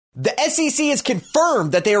The SEC has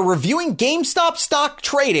confirmed that they are reviewing GameStop stock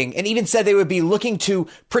trading and even said they would be looking to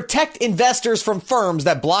protect investors from firms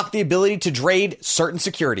that block the ability to trade certain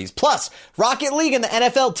securities. Plus, Rocket League and the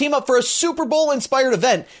NFL team up for a Super Bowl-inspired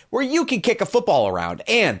event where you can kick a football around.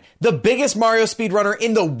 And the biggest Mario speedrunner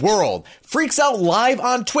in the world freaks out live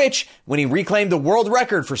on Twitch when he reclaimed the world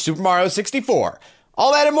record for Super Mario 64.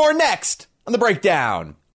 All that and more next on The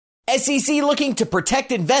Breakdown. SEC looking to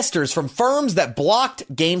protect investors from firms that blocked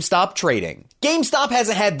GameStop trading. GameStop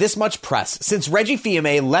hasn't had this much press since Reggie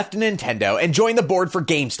Fils-Aimé left Nintendo and joined the board for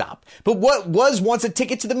GameStop. But what was once a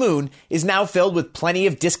ticket to the moon is now filled with plenty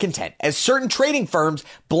of discontent as certain trading firms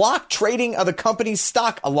block trading of the company's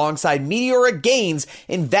stock alongside meteoric gains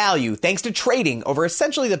in value thanks to trading over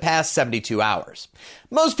essentially the past 72 hours.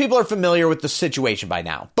 Most people are familiar with the situation by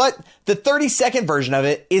now, but the 30-second version of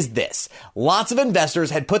it is this. Lots of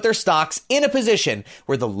investors had put their stocks in a position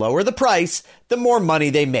where the lower the price, the more money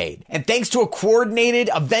they made. And thanks to a coordinated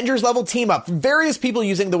Avengers-level team-up from various people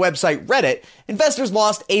using the website Reddit, investors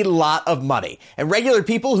lost a lot of money. And regular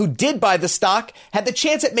people who did buy the stock had the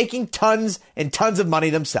chance at making tons and tons of money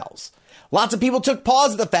themselves. Lots of people took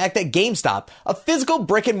pause at the fact that GameStop, a physical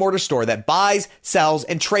brick-and-mortar store that buys, sells,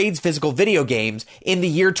 and trades physical video games in the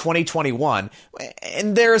year 2021,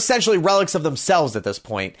 and they're essentially relics of themselves at this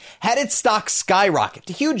point, had its stock skyrocket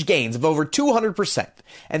to huge gains of over 200%.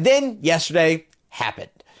 And then, yesterday, happened.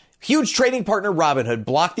 Huge trading partner Robinhood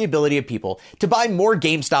blocked the ability of people to buy more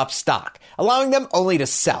GameStop stock, allowing them only to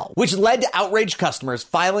sell, which led to outraged customers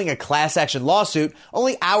filing a class action lawsuit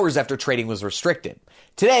only hours after trading was restricted.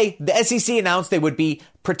 Today, the SEC announced they would be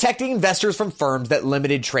protecting investors from firms that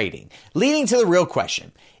limited trading, leading to the real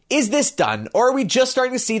question. Is this done, or are we just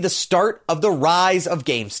starting to see the start of the rise of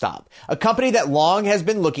GameStop, a company that long has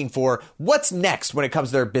been looking for what's next when it comes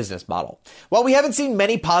to their business model? While we haven't seen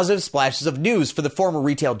many positive splashes of news for the former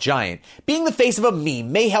retail giant, being the face of a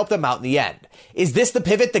meme may help them out in the end. Is this the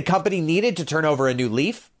pivot the company needed to turn over a new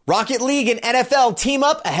leaf? Rocket League and NFL team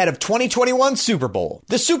up ahead of 2021 Super Bowl.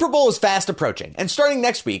 The Super Bowl is fast approaching, and starting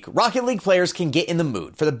next week, Rocket League players can get in the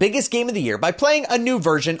mood for the biggest game of the year by playing a new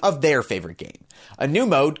version of their favorite game. A new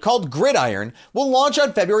mode called Gridiron will launch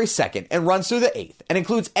on February 2nd and runs through the 8th, and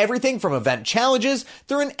includes everything from event challenges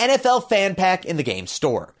through an NFL fan pack in the game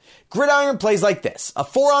store. Gridiron plays like this, a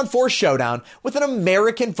 4-on-4 showdown with an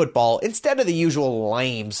American football instead of the usual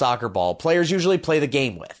lame soccer ball players usually play the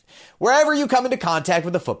game with. Wherever you come into contact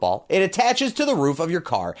with the football, it attaches to the roof of your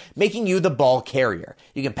car, making you the ball carrier.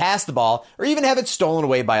 You can pass the ball or even have it stolen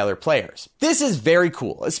away by other players. This is very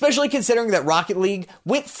cool, especially considering that Rocket League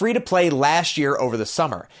went free to play last year over the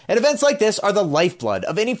summer, and events like this are the lifeblood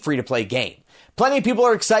of any free-to-play game. Plenty of people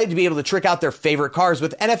are excited to be able to trick out their favorite cars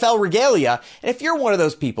with NFL regalia, and if you're one of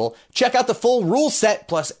those people, check out the full rule set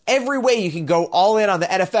plus every way you can go all in on the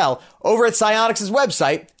NFL over at Psyonix's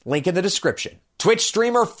website, link in the description. Twitch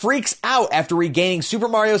streamer freaks out after regaining Super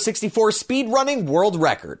Mario 64 speedrunning world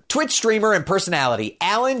record. Twitch streamer and personality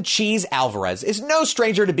Alan Cheese Alvarez is no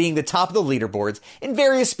stranger to being the top of the leaderboards in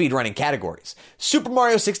various speedrunning categories. Super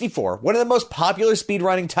Mario 64, one of the most popular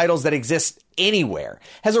speedrunning titles that exists anywhere,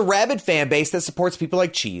 has a rabid fan base that supports people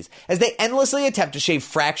like Cheese as they endlessly attempt to shave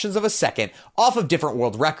fractions of a second off of different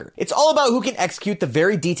world records. It's all about who can execute the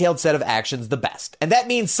very detailed set of actions the best, and that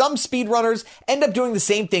means some speedrunners end up doing the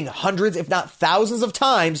same thing hundreds if not thousands of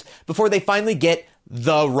times before they finally get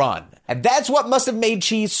the run. And that's what must have made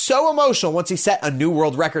Cheese so emotional once he set a new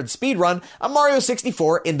world record speedrun on Mario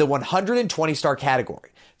 64 in the 120-star category.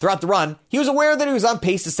 Throughout the run, he was aware that he was on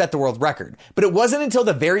pace to set the world record, but it wasn't until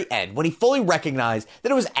the very end when he fully recognized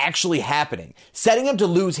that it was actually happening, setting him to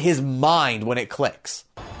lose his mind when it clicks.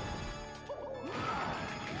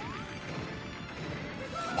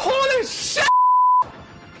 Holy shit!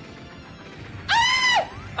 Ah!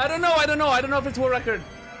 I don't know if it's world record.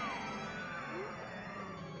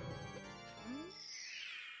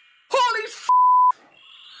 Holy f***!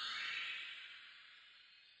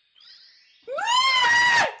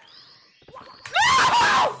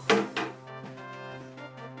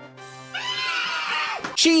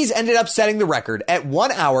 Cheese ended up setting the record at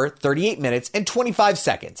 1 hour, 38 minutes, and 25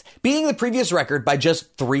 seconds, beating the previous record by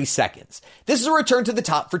just 3 seconds. This is a return to the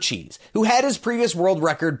top for Cheese, who had his previous world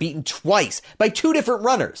record beaten twice by 2 different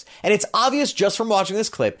runners, and it's obvious just from watching this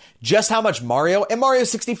clip just how much Mario and Mario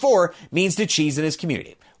 64 means to Cheese and his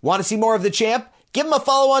community. Want to see more of the champ? Give him a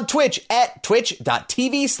follow on Twitch at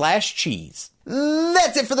twitch.tv/cheese.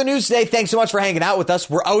 That's it for the news today. Thanks so much for hanging out with us.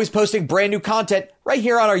 We're always posting brand new content right right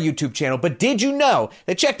here on our YouTube channel. But did you know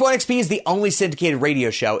that Checkpoint XP is the only syndicated radio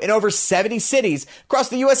show in over 70 cities across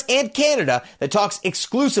the US and Canada that talks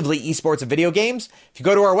exclusively esports and video games? If you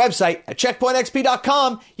go to our website at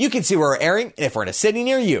checkpointxp.com, you can see where we're airing and if we're in a city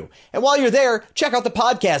near you. And while you're there, check out the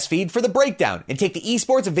podcast feed for the breakdown and take the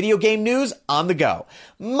esports and video game news on the go.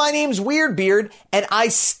 My name's Weirdbeard, and I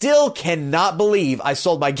still cannot believe I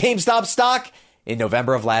sold my GameStop stock in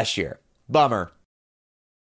November of last year. Bummer.